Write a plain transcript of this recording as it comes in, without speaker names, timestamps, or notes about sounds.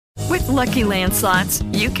Lucky Land Slots,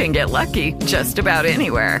 you can get lucky just about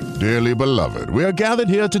anywhere. Dearly beloved, we are gathered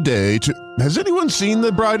here today to... Has anyone seen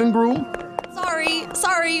the bride and groom?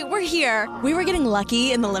 Sorry, we're here. We were getting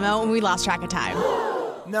lucky in the limo and we lost track of time.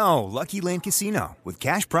 No, Lucky Land Casino, with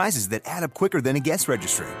cash prizes that add up quicker than a guest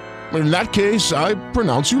registry. In that case, I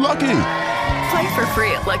pronounce you lucky. Play for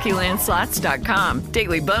free at LuckyLandSlots.com.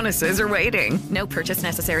 Daily bonuses are waiting. No purchase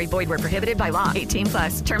necessary. Void where prohibited by law.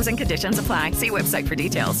 18+. Terms and conditions apply. See website for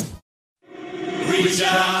details. Reach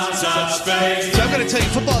out, touch space. So I'm going to tell you,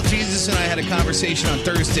 Football Jesus and I had a conversation on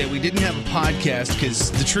Thursday. We didn't have a podcast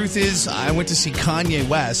because the truth is I went to see Kanye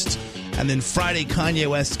West. And then Friday, Kanye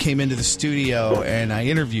West came into the studio and I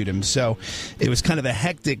interviewed him. So it was kind of a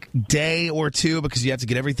hectic day or two because you have to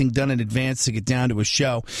get everything done in advance to get down to a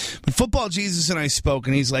show. But Football Jesus and I spoke,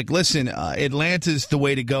 and he's like, listen, Atlanta's the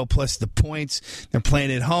way to go, plus the points. They're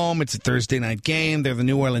playing at home. It's a Thursday night game. They're the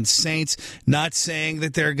New Orleans Saints. Not saying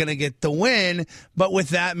that they're going to get the win, but with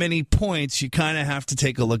that many points, you kind of have to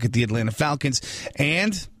take a look at the Atlanta Falcons.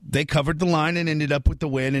 And they covered the line and ended up with the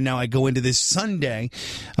win, and now I go into this Sunday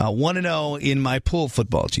 1-0 in my pool,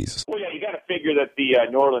 Football Jesus. Well, yeah, you got to figure that the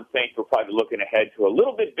New Orleans Saints were probably looking ahead to a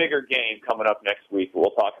little bit bigger game coming up next week. We'll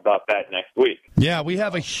talk about that next week. Yeah, we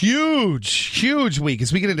have a huge week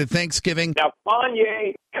as we get into Thanksgiving. Now,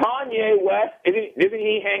 Kanye West, isn't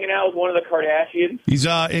he hanging out with one of the Kardashians? He's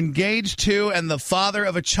engaged to and the father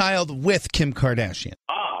of a child with Kim Kardashian.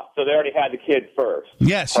 So they already had the kid first.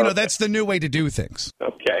 Yes, you know, that's the new way to do things.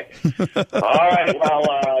 Okay. All right,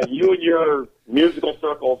 well, you and your musical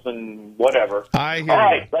circles and whatever. I hear All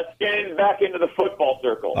right, you. let's get back into the football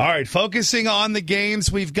circle. All right, focusing on the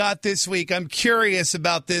games we've got this week. I'm curious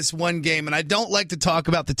about this one game, and I don't like to talk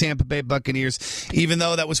about the Tampa Bay Buccaneers, even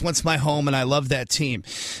though that was once my home, and I love that team.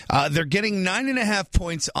 They're getting 9.5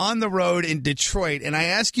 points on the road in Detroit, and I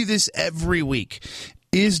ask you this every week.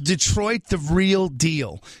 Is Detroit the real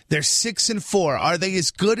deal? They're 6-4. Are they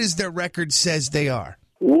as good as their record says they are?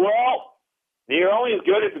 Well, you're only as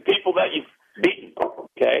good as the people that you've beaten.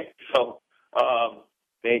 Okay, so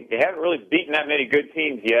they haven't really beaten that many good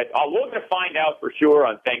teams yet. We're going to find out for sure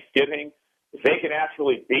on Thanksgiving if they can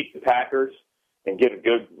actually beat the Packers and get a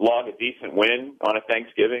decent win on a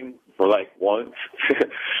Thanksgiving for like once.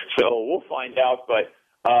 So we'll find out, but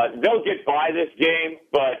they'll get by this game,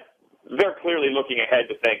 but they're clearly looking ahead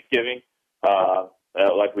to Thanksgiving,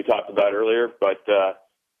 like we talked about earlier. But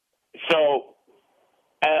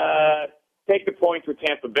take the points with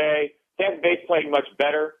Tampa Bay. Tampa Bay's playing much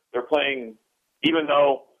better. They're playing, even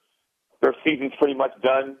though their season's pretty much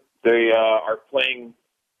done. They are playing.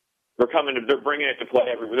 They're bringing it to play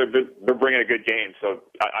they're bringing a good game. So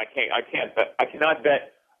I cannot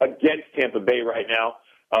bet against Tampa Bay right now,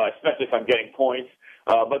 especially if I'm getting points.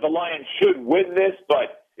 But the Lions should win this,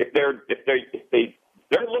 but if they're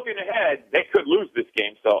looking ahead, they could lose this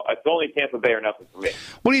game. So it's only Tampa Bay or nothing for me.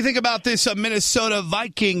 What do you think about this Minnesota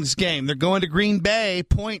Vikings game? They're going to Green Bay,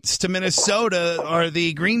 points to Minnesota. Are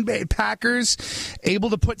the Green Bay Packers able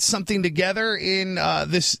to put something together in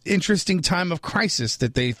this interesting time of crisis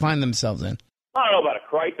that they find themselves in? I don't know about a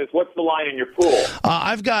crisis. What's the line in your pool?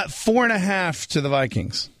 I've got 4.5 to the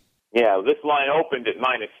Vikings. Yeah, this line opened at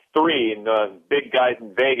 -3, and big guys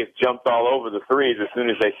in Vegas jumped all over the threes as soon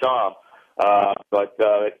as they saw them. But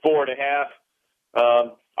at 4.5,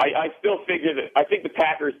 I still figure that I think the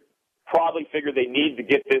Packers probably figure they need to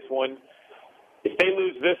get this one. If they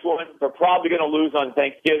lose this one, they're probably going to lose on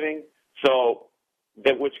Thanksgiving,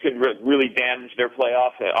 which could really damage their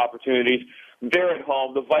playoff opportunities. They're at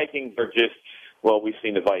home. The Vikings are just, well, we've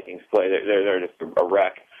seen the Vikings play. They're just a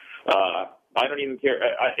wreck. I don't even care.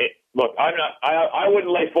 Look, I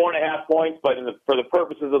wouldn't lay 4.5 points, but for the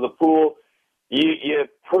purposes of the pool, you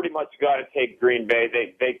pretty much got to take Green Bay.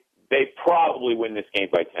 They probably win this game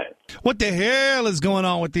by 10. What the hell is going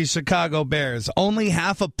on with these Chicago Bears? Only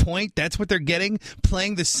half a point? That's what they're getting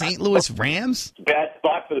playing the St. Louis Rams? Bad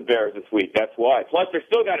spot for the Bears this week. That's why. Plus, we're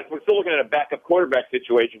still looking at a backup quarterback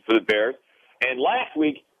situation for the Bears. And last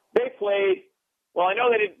week they played. Well, I know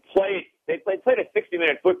they didn't play. They played a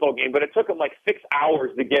 60-minute football game, but it took them like 6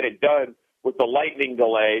 hours to get it done with the lightning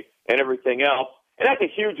delay and everything else. And that's a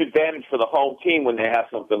huge advantage for the home team when they have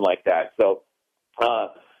something like that. So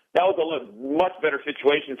that was a much better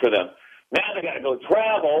situation for them. Now they got to go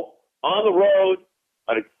travel on the road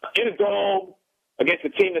in a dome against a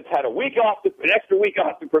team that's had an extra week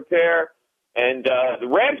off to prepare. And the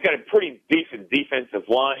Rams got a pretty decent defensive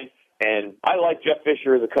line, and I like Jeff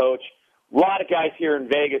Fisher as a coach. A lot of guys here in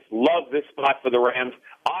Vegas love this spot for the Rams.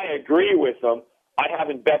 I agree with them. I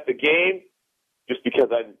haven't bet the game just because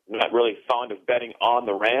I'm not really fond of betting on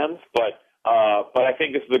the Rams, but But I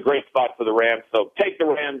think this is a great spot for the Rams, so take the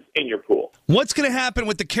Rams in your pool. What's going to happen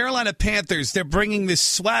with the Carolina Panthers? They're bringing this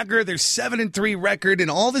swagger, their 7-3 record, and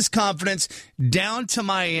all this confidence down to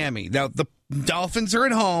Miami. Now, the Dolphins are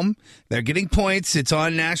at home. They're getting points. It's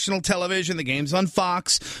on national television. The game's on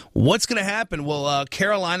Fox. What's going to happen? Will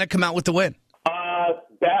Carolina come out with the win?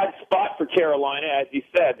 Bad spot for Carolina. As you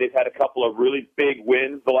said, they've had a couple of really big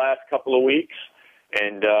wins the last couple of weeks,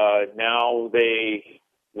 and now they've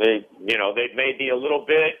made me a little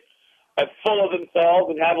bit full of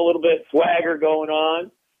themselves and have a little bit of swagger going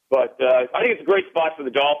on. But I think it's a great spot for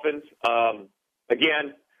the Dolphins.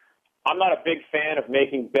 Again, I'm not a big fan of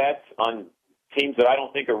making bets on teams that I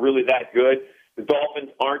don't think are really that good. The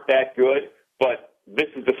Dolphins aren't that good, but this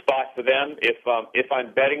is the spot for them. If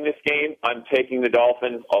I'm betting this game, I'm taking the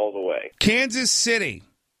Dolphins all the way. Kansas City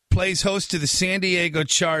plays host to the San Diego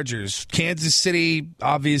Chargers. Kansas City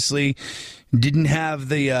obviously didn't have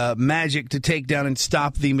the magic to take down and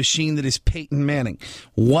stop the machine that is Peyton Manning.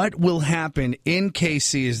 What will happen in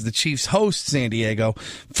KC as the Chiefs host San Diego?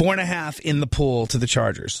 4.5 in the pool to the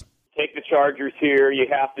Chargers. Take the Chargers here. You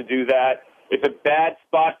have to do that. It's a bad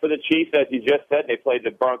spot for the Chiefs, as you just said. They played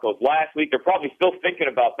the Broncos last week. They're probably still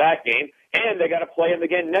thinking about that game, and they got to play them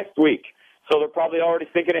again next week. So they're probably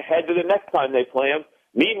already thinking ahead to the next time they play them.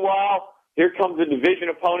 Meanwhile, here comes a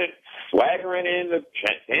division opponent swaggering in, the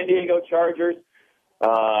San Diego Chargers.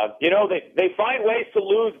 They find ways to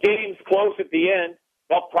lose games close at the end.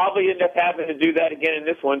 They'll probably end up having to do that again in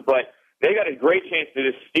this one, but they got a great chance to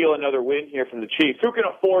just steal another win here from the Chiefs. Who can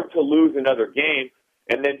afford to lose another game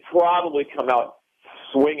and then probably come out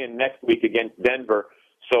swinging next week against Denver?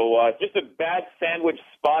 So just a bad sandwich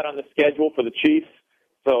spot on the schedule for the Chiefs.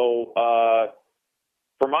 So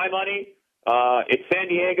for my money, it's San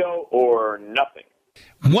Diego or nothing.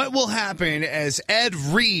 What will happen as Ed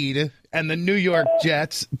Reed and the New York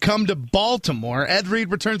Jets come to Baltimore? Ed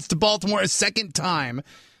Reed returns to Baltimore a second time.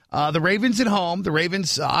 The Ravens at home. The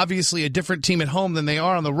Ravens, obviously a different team at home than they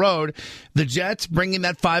are on the road. The Jets bringing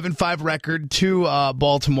that 5-5 record to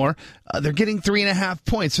Baltimore. They're getting 3.5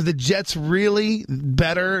 points. So the Jets really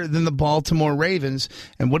better than the Baltimore Ravens.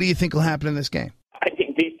 And what do you think will happen in this game? I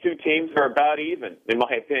think these two teams are about even, in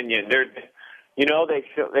my opinion.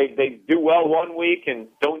 They do well one week and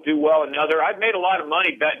don't do well another. I've made a lot of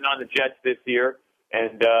money betting on the Jets this year,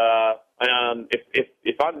 and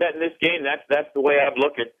if I'm betting this game, that's the way I'd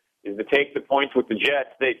look at it, is to take the points with the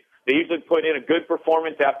Jets. They usually put in a good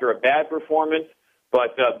performance after a bad performance,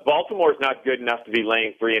 but Baltimore's not good enough to be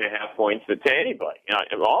laying 3.5 points to anybody.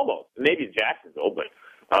 Almost, maybe Jacksonville,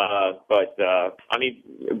 but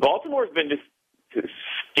Baltimore's been just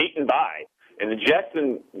skating by. And the Jets,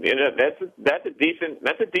 and that's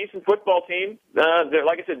a decent football team.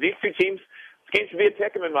 Like I said, these two teams, this game should be a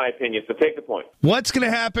pick 'em in my opinion. So take the point. What's going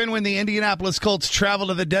to happen when the Indianapolis Colts travel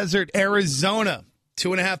to the desert, Arizona?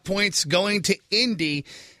 2.5 points going to Indy.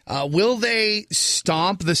 Will they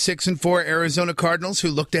stomp the 6-4 Arizona Cardinals, who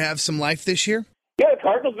look to have some life this year? Yeah, the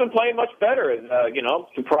Cardinals have been playing much better.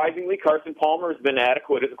 Surprisingly, Carson Palmer has been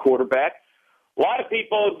adequate as a quarterback. A lot of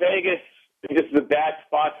people in Vegas, this is a bad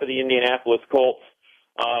spot for the Indianapolis Colts.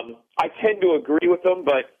 I tend to agree with them,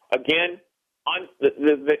 but again, on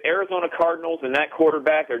the Arizona Cardinals and that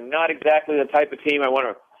quarterback are not exactly the type of team I want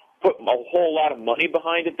to put a whole lot of money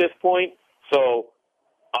behind at this point. So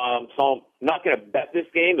I'm not going to bet this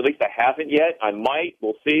game. At least I haven't yet. I might.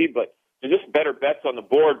 We'll see. But there's just better bets on the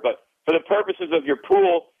board. But for the purposes of your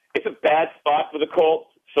pool, it's a bad spot for the Colts.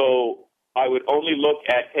 So I would only look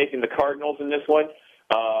at taking the Cardinals in this one.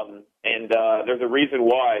 There's a reason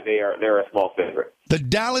why they're a small favorite. The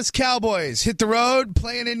Dallas Cowboys hit the road,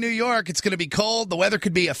 playing in New York. It's going to be cold. The weather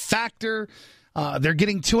could be a factor. They're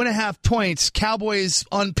getting 2.5 points. Cowboys,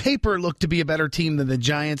 on paper, look to be a better team than the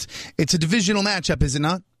Giants. It's a divisional matchup, is it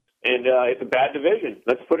not? And it's a bad division.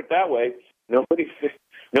 Let's put it that way. Nobody's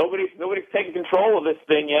taking control of this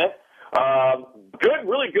thing yet.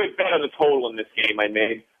 Really good bet on the total in this game I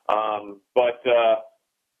made. But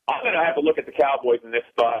I'm going to have to look at the Cowboys in this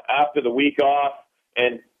spot after the week off,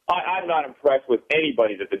 and I'm not impressed with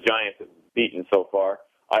anybody that the Giants have beaten so far.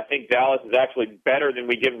 I think Dallas is actually better than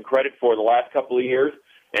we give them credit for the last couple of years,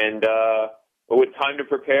 and with time to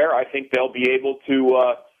prepare, I think they'll be able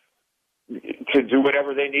to do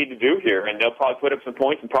whatever they need to do here, and they'll probably put up some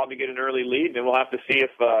points and probably get an early lead, and we'll have to see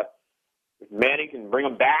if Manning can bring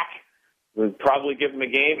them back. We'll probably give them a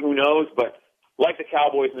game, who knows, but like the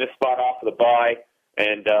Cowboys in this spot off of the bye,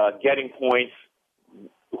 and getting points.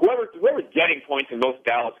 Whoever's getting points in most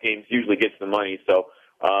Dallas games usually gets the money. So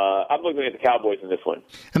I'm looking at the Cowboys in this one.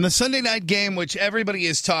 And the Sunday night game, which everybody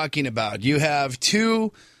is talking about, you have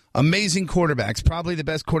two amazing quarterbacks, probably the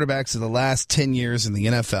best quarterbacks of the last 10 years in the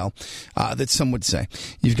NFL, that some would say.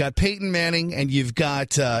 You've got Peyton Manning and you've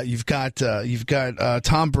got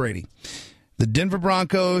Tom Brady. The Denver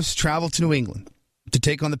Broncos travel to New England to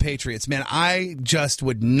take on the Patriots. Man, I just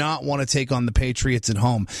would not want to take on the Patriots at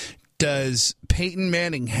home. Does Peyton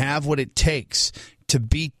Manning have what it takes to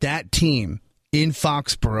beat that team in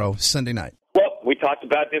Foxborough Sunday night? Well, we talked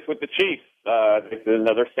about this with the Chiefs. This is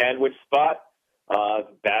another sandwich spot.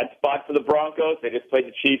 Bad spot for the Broncos. They just played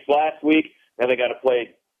the Chiefs last week. Now they got to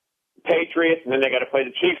play Patriots, and then they got to play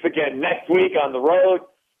the Chiefs again next week on the road.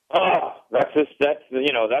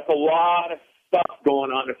 That's a lot of stuff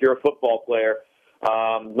going on if you're a football player.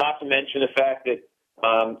 Not to mention the fact that,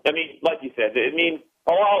 like you said,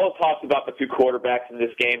 all talks about the two quarterbacks in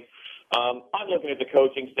this game. I'm looking at the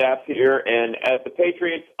coaching staff here, and as the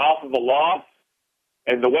Patriots off of a loss,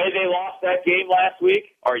 and the way they lost that game last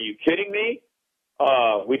week, are you kidding me?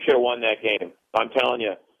 We should have won that game. I'm telling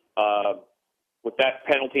you. With that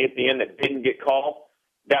penalty at the end that didn't get called,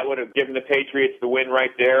 that would have given the Patriots the win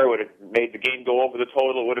right there. It would have made the game go over the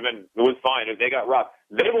total. It was fine. They got robbed.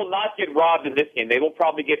 They will not get robbed in this game. They will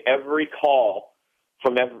probably get every call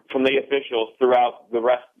from the officials throughout the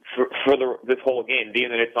rest for this whole game, being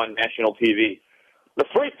that it's on national TV. The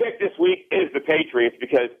free pick this week is the Patriots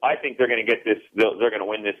because I think they're going to get this. They're going to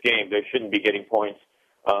win this game. They shouldn't be getting points.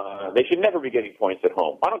 They should never be getting points at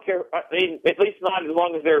home. I don't care. I mean, at least not as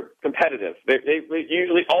long as they're competitive. They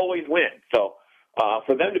usually always win. So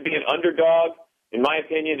for them to be an underdog, in my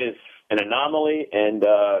opinion, is an anomaly. And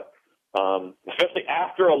especially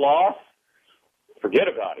after a loss, forget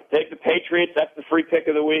about it. Take the Patriots. That's the free pick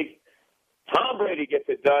of the week. Tom Brady gets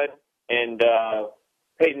it done, and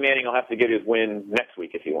Peyton Manning will have to get his win next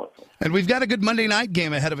week if he wants to. And we've got a good Monday night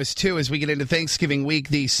game ahead of us, too, as we get into Thanksgiving week.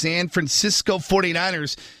 The San Francisco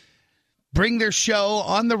 49ers bring their show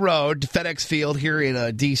on the road to FedEx Field here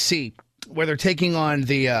in D.C., where they're taking on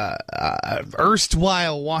the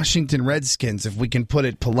erstwhile Washington Redskins, if we can put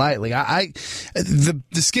it politely. The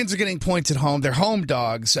Skins are getting points at home. They're home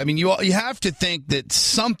dogs. I mean, you have to think that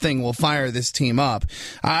something will fire this team up.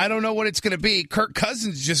 I don't know what it's going to be. Kirk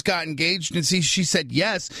Cousins just got engaged, and she said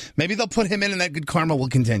yes. Maybe they'll put him in, and that good karma will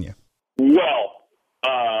continue. Well,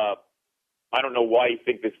 I don't know why you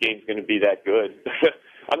think this game's going to be that good.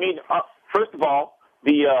 I mean, first of all,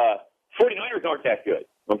 the 49ers aren't that good,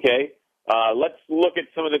 okay? Let's look at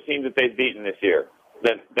some of the teams that they've beaten this year.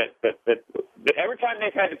 That every time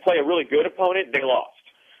they've had to play a really good opponent, they lost.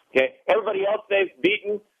 Okay, everybody else they've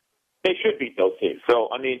beaten, they should beat those teams. So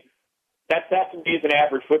I mean, that to me is an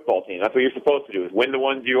average football team. That's what you're supposed to do: is win the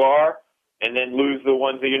ones you are, and then lose the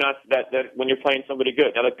ones that you're not. That when you're playing somebody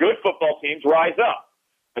good. Now the good football teams rise up.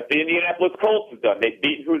 Like the Indianapolis Colts have done. They've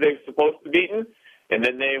beaten who they're supposed to beaten, and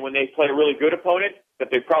then when they play a really good opponent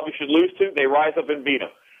that they probably should lose to, they rise up and beat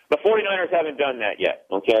them. The 49ers haven't done that yet,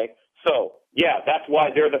 okay? So, yeah, that's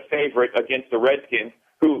why they're the favorite against the Redskins,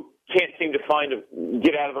 who can't seem to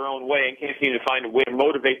get out of their own way and can't seem to find a way to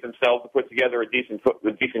motivate themselves to put together a decent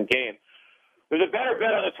game. There's a better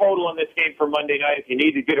bet on the total on this game for Monday night. If you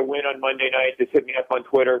need to get a win on Monday night, just hit me up on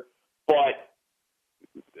Twitter. But,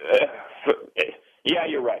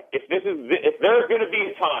 yeah, you're right. If there's going to be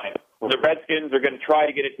a time when the Redskins are going to try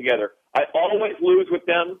to get it together, I always lose with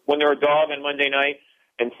them when they're a dog on Monday night.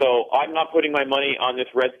 And so I'm not putting my money on this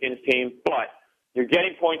Redskins team, but you're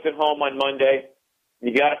getting points at home on Monday.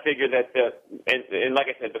 You got to figure that, and like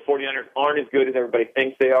I said, the 49ers aren't as good as everybody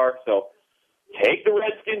thinks they are. So take the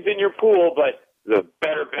Redskins in your pool, but the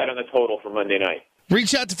better bet on the total for Monday night.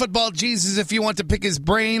 Reach out to Football Jesus if you want to pick his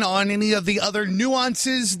brain on any of the other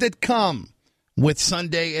nuances that come with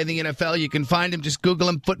Sunday in the NFL. You can find him. Just Google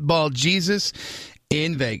him, Football Jesus.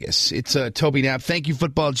 In Vegas. It's Toby Knapp. Thank you,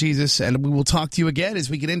 Football Jesus, and we will talk to you again as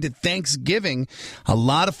we get into Thanksgiving. A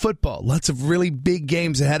lot of football, lots of really big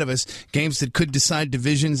games ahead of us, games that could decide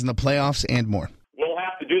divisions in the playoffs and more. We'll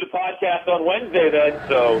have to do the podcast on Wednesday then,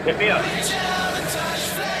 so hit me up.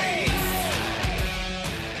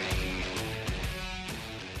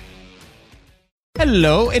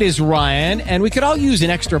 Hello, it is Ryan, and we could all use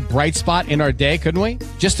an extra bright spot in our day, couldn't we?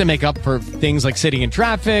 Just to make up for things like sitting in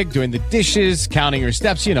traffic, doing the dishes, counting your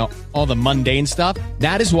steps, all the mundane stuff.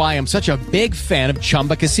 That is why I'm such a big fan of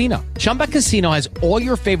Chumba Casino. Chumba Casino has all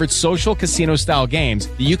your favorite social casino-style games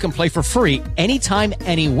that you can play for free anytime,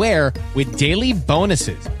 anywhere with daily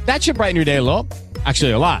bonuses. That should brighten your day a little.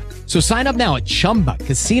 Actually, a lot. So sign up now at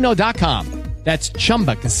ChumbaCasino.com. That's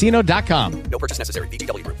ChumbaCasino.com. No purchase necessary.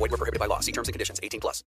 VGW Group. Void where prohibited by law. See terms and conditions. 18+.